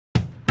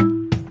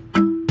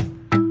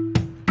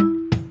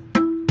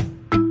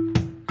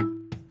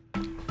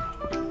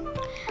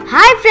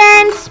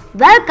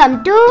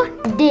Welcome to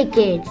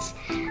Decades.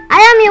 I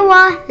am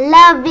your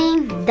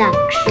loving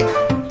Daksh.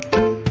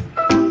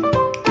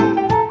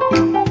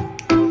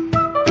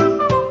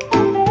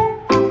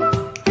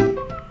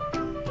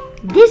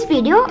 This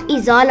video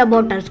is all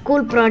about our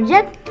school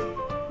project,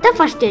 the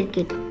first aid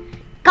kit.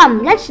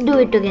 Come, let's do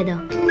it together.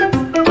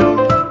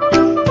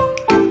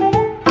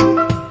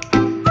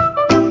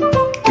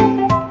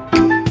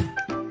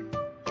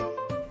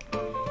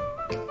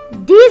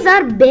 These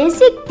are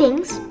basic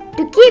things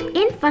to keep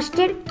in first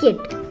aid kit.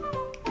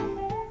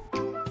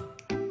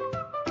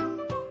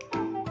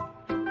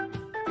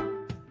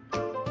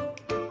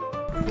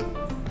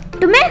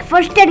 To make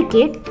first aid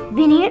kit,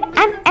 we need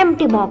an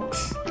empty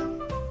box.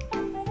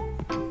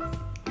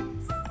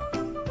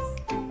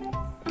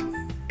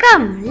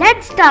 Come,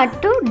 let's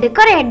start to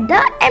decorate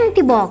the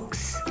empty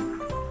box.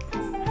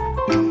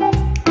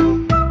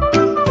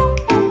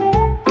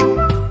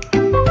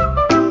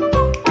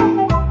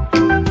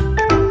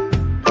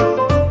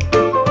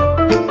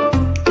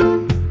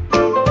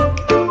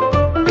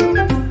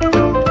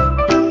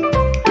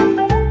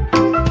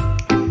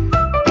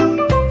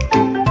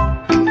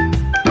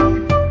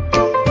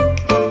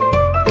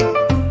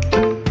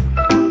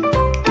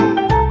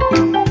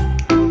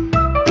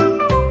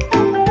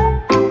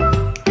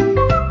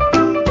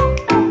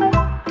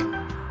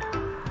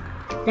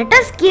 Let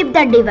us keep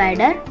the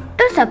divider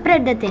to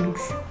separate the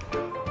things.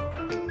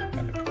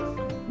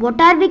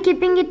 What are we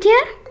keeping it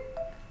here?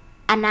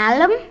 An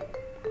alum,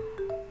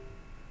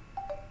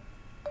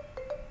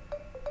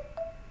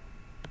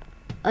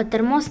 a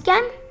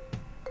thermoscan,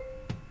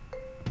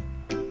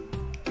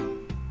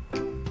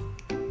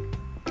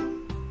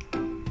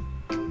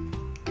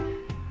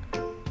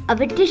 a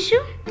wet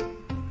tissue,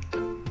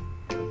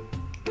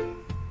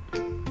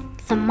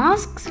 some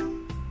masks,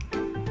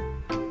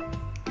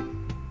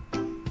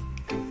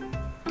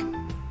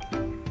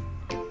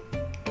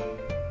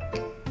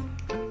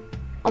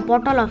 a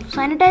bottle of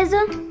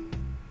sanitizer,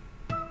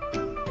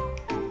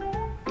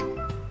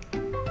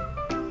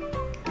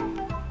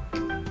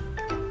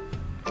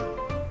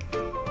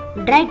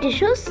 dry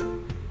tissues,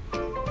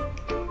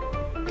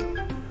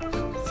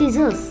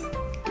 scissors,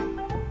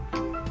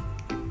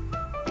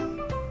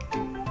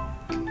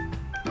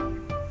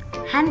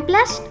 hand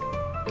plast,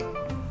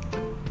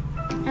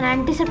 an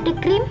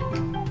antiseptic cream,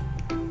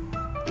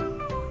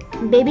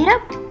 baby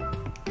rub,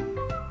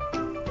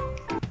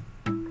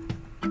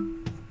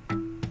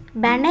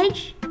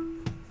 bandage,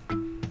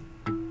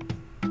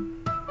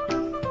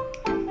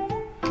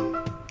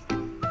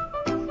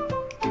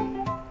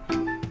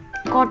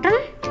 cotton,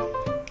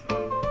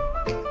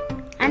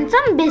 and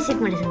some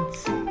basic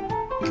medicines.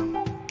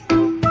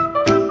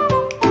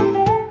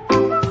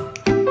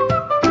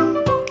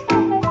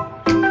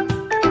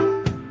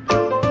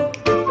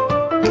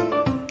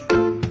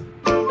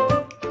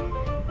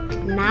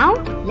 Now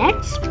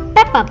let's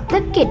pep up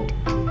the kit.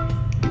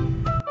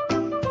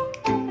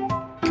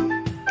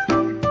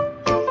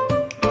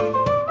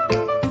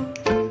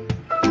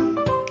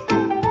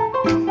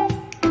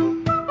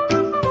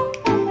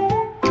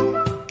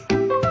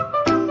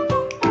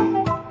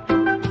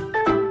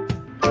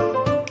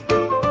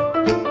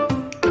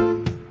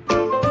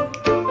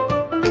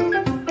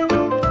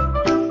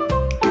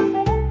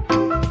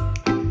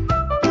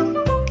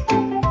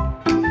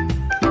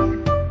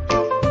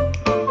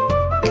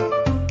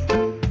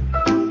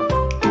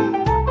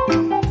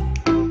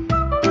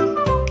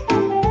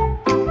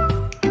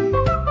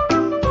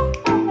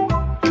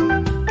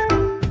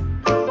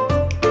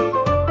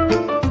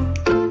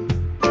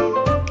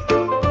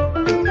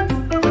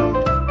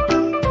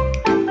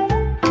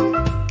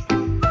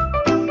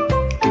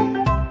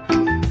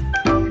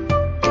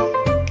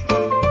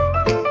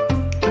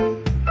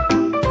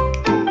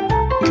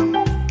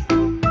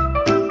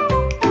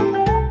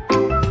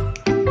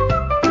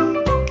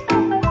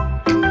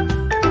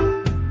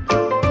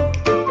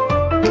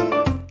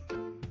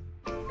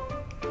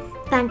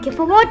 Thank you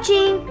for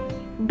watching.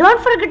 Don't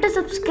forget to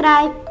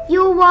subscribe.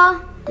 You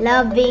are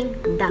loving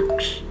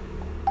Daksh.